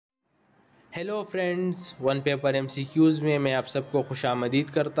Hello friends, one paper MCQs में मैं आप सबको खुशामदीद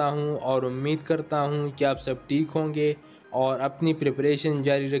करता हूं और उम्मीद करता हूं कि आप सब ठीक होंगे और अपनी प्रिपरेशन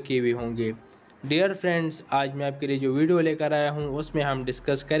जारी रखे हुए होंगे। डियर फ्रेंड्स, आज मैं आपके लिए जो वीडियो लेकर आया हूं उसमें हम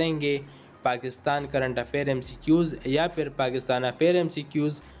डिस्कस करेंगे पाकिस्तान करंट अफेयर MCQs या फिर Pakistan affair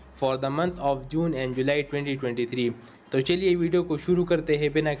MCQs for the month of June and जुलाई 2023। तो चलिए वीडियो को शुरू करते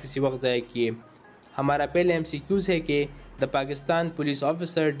हैं बिना किसी वक्त ज़ाया किए। हमारा पहले MCQs है कि the Pakistan police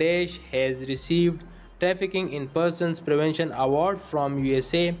officer dash has received trafficking in persons prevention award from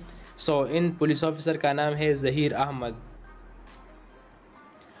USA। So in police officer का नाम है Zaheer Ahmad.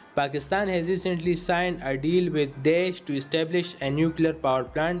 Pakistan has recently sign a deal with dash to establish a nuclear power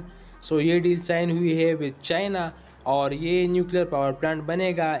plant. सो ये deal sign हुई है with China और ये nuclear power plant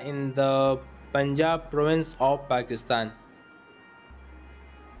बनेगा in the Punjab province of Pakistan.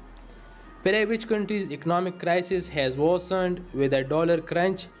 Which country's economic crisis has worsened with a dollar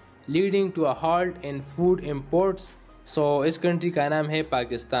crunch leading to a halt in food imports? So इस country का नाम है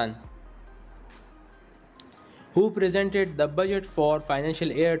Pakistan. Who presented the budget for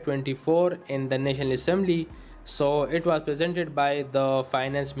financial year 24 in the National Assembly? So it was presented by the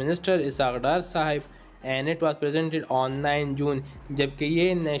Finance Minister Isaaq Dar Sahib and it was presented on 9 June, जबकि ये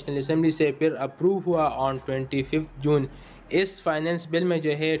National Assembly से फिर approve हुआ on 25 June। इस finance bill में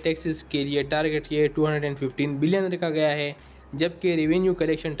जो है taxes के लिए टारगेट ये 215 बिलियन रखा गया है, जबकि रेवेन्यू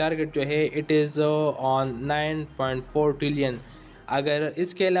कलेक्शन टारगेट जो है इट इज़ ऑन 9.4 ट्रिलियन। अगर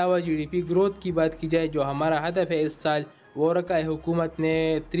इसके अलावा GDP ग्रोथ की बात की जाए जो हमारा हदफ है इस साल वो रखा है हुकूमत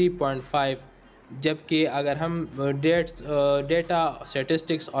ने 3.5, जबकि अगर हम डेटा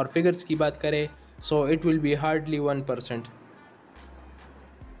स्टेटिस्टिक्स और फिगर्स की बात करें so it will be hardly 1%।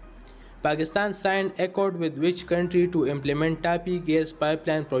 Pakistan signed accord with which country to implement Tapi gas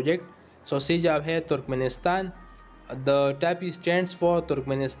pipeline project? So CJAV है Turkmenistan. The Tapi stands for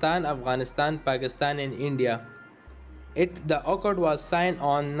Turkmenistan, Afghanistan, Pakistan and India. The accord was signed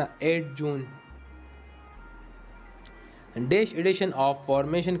on 8 June. Dash edition of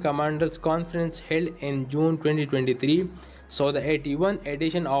Formation Commanders Conference held in June 2023. So the 81st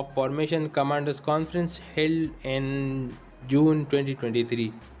edition of Formation Commanders Conference held in June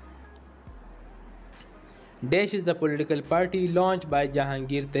 2023. Dash is the political party launched by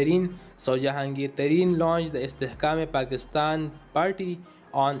Jahangir Tareen. So Jahangir Tareen launched the Istihkam-e-Pakistan party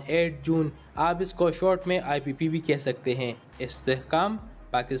on 8 June. आप इसको short में IPP भी कह सकते हैं, इस्तेहकाम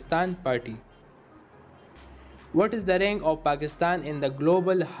Pakistan party. What is the rank of Pakistan in the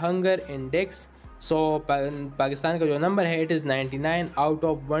Global Hunger Index? So Pakistan का जो number है it is 99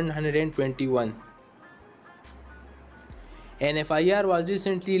 out of 121. An FIR was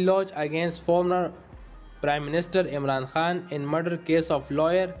recently lodged against former prime minister Imran Khan in murder case of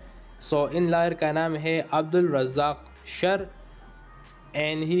lawyer. So in lawyer का नाम है Abdul Razzaq sir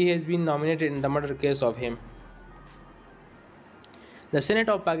and he has been nominated in the murder case of him. The senate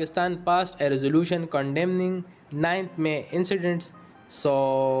of Pakistan passed A resolution condemning 9th May incidents. So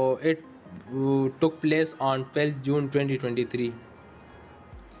it took place on 12 June 2023।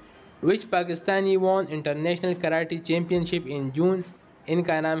 Which Pakistani von international karate championship इन जून?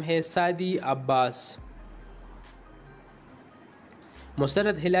 इनका नाम है सादी Abbas.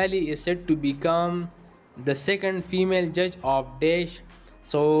 Musarrat Hilali is said to become the second female judge of Dash.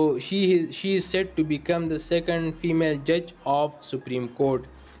 So she is said to become the second female judge of Supreme Court.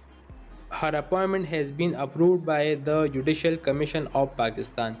 Her appointment has been approved by the Judicial Commission of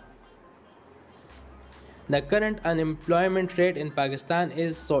Pakistan. The current unemployment rate in Pakistan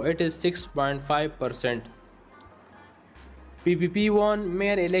is 6.5%. PPP won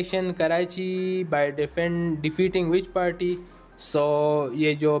mayor election Karachi by defeating which party? सो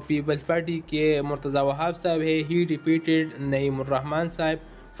ये जो peoples party के मुर्तज़ा वहाब साहब है ही defeated Naimur Rahman साहब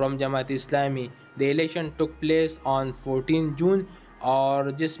from Jamaat Islami. The election took place on 14 जून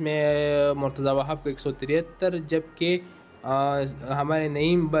और जिसमें मुर्तज़ा वहाब को 173 जबकि हमारे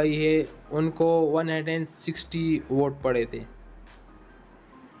नईम भाई है उनको 160 वोट पड़े थे।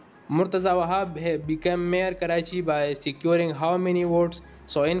 मुर्तज़ा वहाब है become mayor Karachi bye securing how many votes?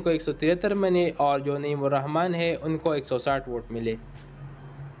 सो इनको 173 मिले और जो नईमुर रहमान है उनको 160 वोट मिले।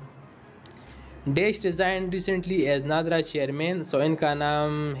 Dash resign recently as NADRA chairman. सो इनका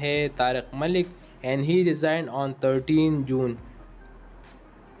नाम है Tariq Malik and he resign on 13 June.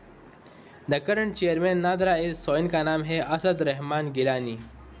 The current chairman NADRA is, सो इनका नाम है Asad Rahman Gilani.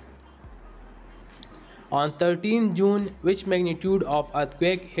 On 13 June, which magnitude of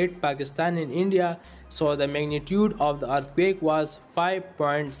earthquake hit Pakistan and India? So the magnitude of the earthquake was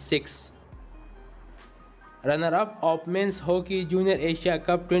 5.6. Runner-up of Men's Hockey Junior Asia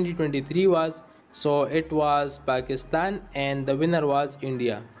Cup 2023 was, so it was Pakistan and the winner was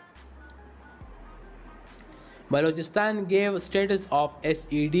India. Balochistan gave status of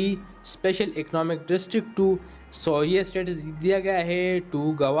SED special economic district to, सो ये status दिया गया है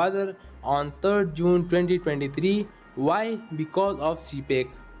to Gwadar on 3 June 2023. Y? Because of CPEC.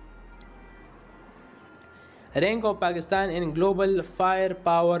 Rank of Pakistan in global fire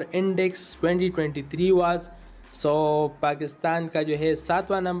power index 2023 was, सो पाकिस्तान का जो है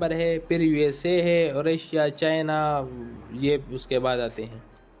 7वां number है, फिर USA है, रशिया, चाइना, ये उसके बाद आते हैं.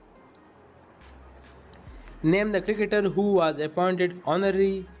 Name the cricketer who was appointed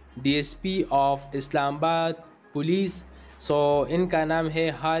honorary DSP of Islamabad police, सो इनका नाम है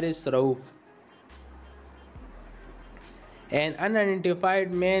Haris Rauf. An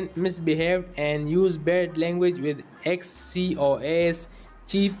unidentified man misbehaved and used bad language with ex-COAS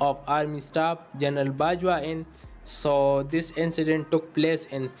Chief of Army Staff General Bajwa in. So this incident took place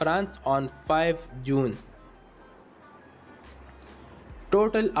in France on 5 June.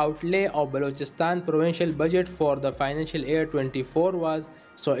 Total outlay of Balochistan provincial budget for the financial year 24 was,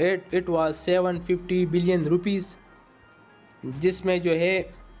 so it was 750 billion rupees, जिसमें जो है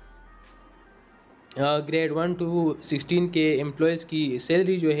grade 1 to 16 के employees की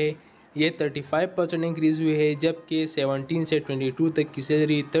salary जो है ये 35% increase हुई है, जबकि 17 से 22 तक की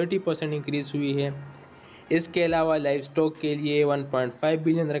सैलरी 30% इंक्रीज़ हुई है. इसके अलावा लाइफ स्टॉक के लिए 1.5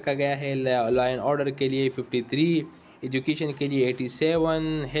 बिलियन रखा गया है, लॉ एंड ऑर्डर के लिए 53, एजुकेशन के लिए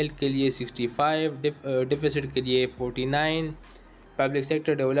 87, हेल्थ के लिए 65, डिफिसिट के लिए 49, पब्लिक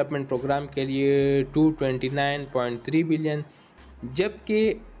सेक्टर डेवलपमेंट प्रोग्राम के लिए 229.3 बिलियन,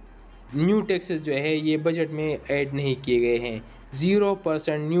 जबकि न्यू टैक्सेस जो है ये बजट में ऐड नहीं किए गए हैं.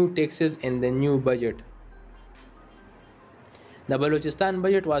 0% new taxes in the new budget. The Balochistan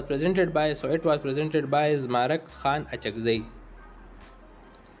budget was presented by, so it was presented by ज़मारक Khan Achakzai.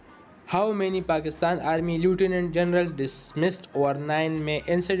 How many Pakistan army lieutenant general dismissed over 9 में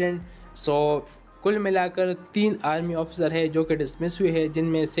इंसिडेंट, सो कुल मिलाकर 3 आर्मी ऑफिसर है जो कि डिसमिस हुए हैं,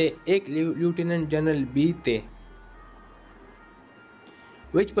 जिनमें से एक लेफ्टिनेंट जनरल भी थे.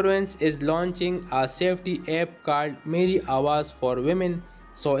 Which province is launching a safety app called मेरी आवाज़ for women,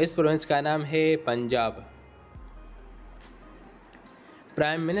 so इस प्रोविंस का नाम है Punjab.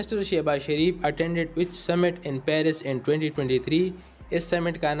 Prime minister Shahbaz Sharif attended which summit in Paris इन 2023. इस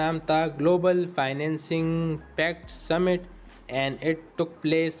समिट का नाम था global financing pact summit and it took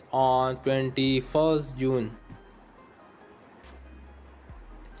place on 21 June.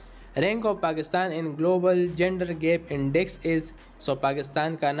 Rank of Pakistan in global gender gap index is, सो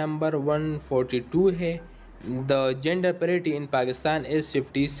पाकिस्तान का number 142 है. The gender parity in Pakistan is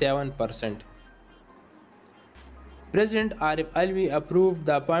 57%. President Arif Alvi approve the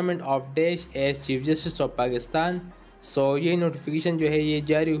appointment of dash as chief justice of Pakistan, सो ये notification जो है ये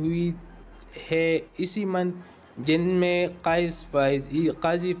जारी हुई है इसी मंथ, जिनमें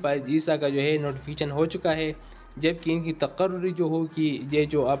काजी फ़ाइज़ ईसा का जो है नोटिफिकेशन हो चुका है, जबकि इनकी तकर्री जो होगी, ये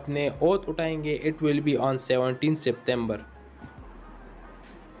जो अपने ओथ उठाएंगे, it will be on 17 September.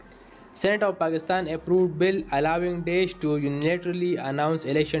 Senate of Pakistan approved bill allowing Daesh to unilaterally announce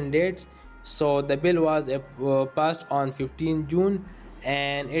election dates. So the bill was passed on 15 June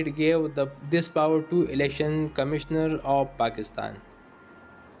and it gave this power to Election Commissioner of Pakistan.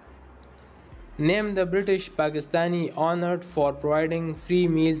 Name the British Pakistani honored for providing free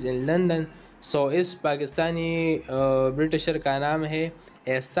meals in London. So इस Pakistani britisher का नाम है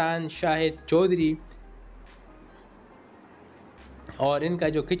एहसान शाहिद चौधरी, और इनका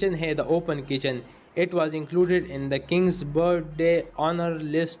जो kitchen है the open kitchen, it was included in the Kings birthday honour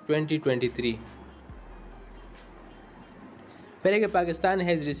list 2023. पहले कि Pakistan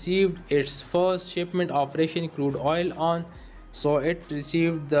has received it's first shipment of Russian crude oil on, so it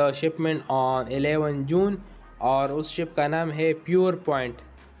received the shipment on 11 जून और उस शिप का नाम है pure point.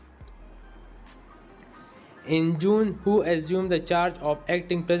 In June, who assumed the charge of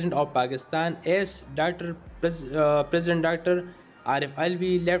acting president of Pakistan as President Dr. Arif Alvi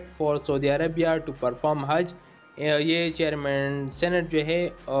left for Saudi Arabia to perform Hajj. ये chairman senate जो है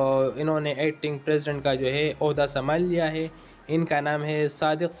इन्होंने acting president का जो है ओहदा संभाल लिया है. इनका नाम है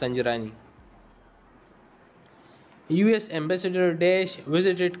Sadiq Sanjrani. US ambassador dash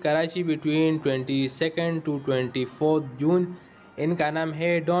visited Karachi between 22 to 24 जून. इनका नाम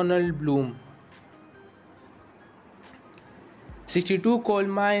है Donald Bloom. 62 coal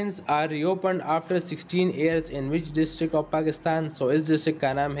mines are reopened after 16 years in which district of Pakistan? So इस district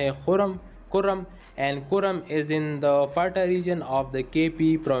का नाम है Kurram and Kurram is in the Fata region of the KP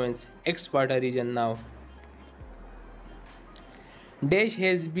province, ex-Fata region now. Daesh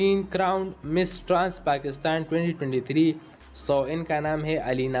has been crowned Miss Trans Pakistan 2023. So इनका नाम है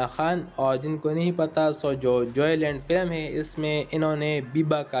अलीना खान, और जिनको नहीं पता सो जो जॉयलैंड फिल्म है इसमें इन्होंने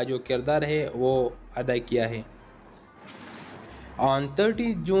बीबा का जो किरदार है वो अदा किया है. On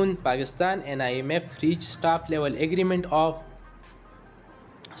 30 June, Pakistan and IMF reached staff level agreement of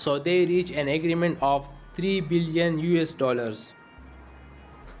they reached an agreement of 3 billion US dollars.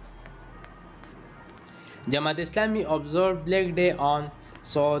 Jamaat Islami observed Black Day on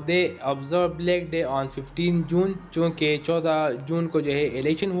they observed Black Day on 15 जून, चूँकि 14 जून को जो है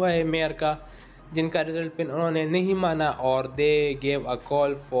इलेक्शन हुआ है मेयर का, जिनका result फिर उन्होंने नहीं माना और they gave a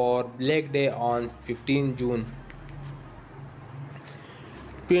call for black day on 15 June.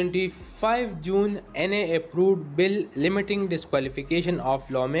 25 June NA approved bill limiting disqualification of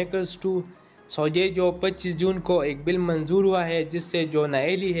lawmakers to ये जो 25 जून को एक बिल मंजूर हुआ है जिससे जो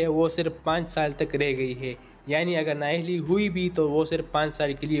नाअहली है वो सिर्फ 5 साल तक रह गई है, यानी अगर नाअहली हुई भी तो वो सिर्फ 5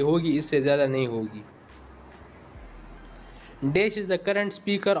 साल के लिए होगी, इससे ज़्यादा नहीं होगी. Dash is the current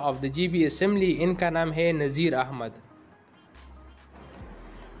speaker of the GB assembly, इनका नाम है नज़ीर Ahmad.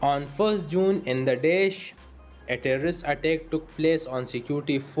 On 1 June in the dash a terrorist attack took place on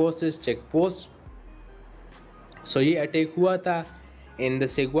security forces checkpost. ये अटैक हुआ था in the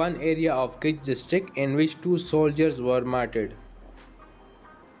Segwan area of Kich district in which 2 soldiers were martyred.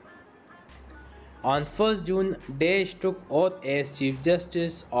 On 1 June, Daesh took oath as Chief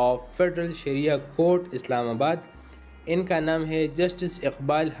Justice of Federal Sharia Court Islamabad. इनका नाम है justice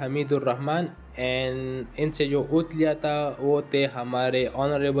Iqbal Hamidur Rahman and इनसे जो oath लिया था वो थे हमारे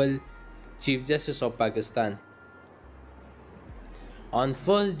honourable chief justice of Pakistan. On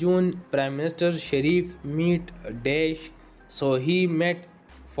 1 June, Prime Minister Sharif met Daesh. He met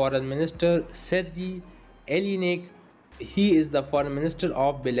Foreign Minister Sergei Elienik. He is the Foreign Minister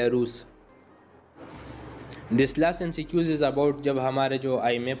of Belarus. This last MCQs is about जब हमारे जो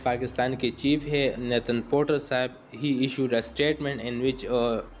IMF पाकिस्तान के chief है Nathan porter साहब, he issued a statement in which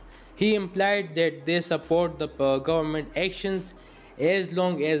he implied that they support the government actions as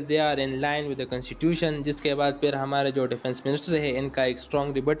long as they are in line with the constitution. जिसके बाद फिर हमारे जो डिफेंस मिनिस्टर है इनका एक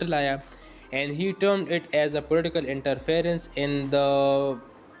स्ट्रॉन्ग रिबटल आया and he termed it as a political interference in the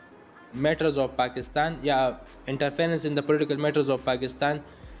matters of Pakistan या interference in the political matters of Pakistan.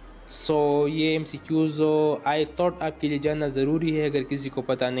 ये MCQs आई थॉट आपके लिए जानना ज़रूरी है अगर किसी को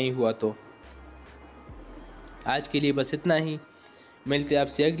पता नहीं हुआ तो. आज के लिए बस इतना ही, मिलते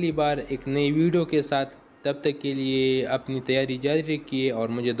आपसे अगली बार एक नई वीडियो के साथ. तब तक के लिए अपनी तैयारी जारी रखिए और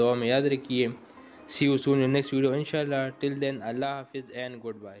मुझे दुआ में याद रखिए. सी you soon in next video इंशाल्लाह. टिल देन अल्लाह हाफिज़ एंड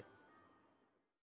गुड बाय.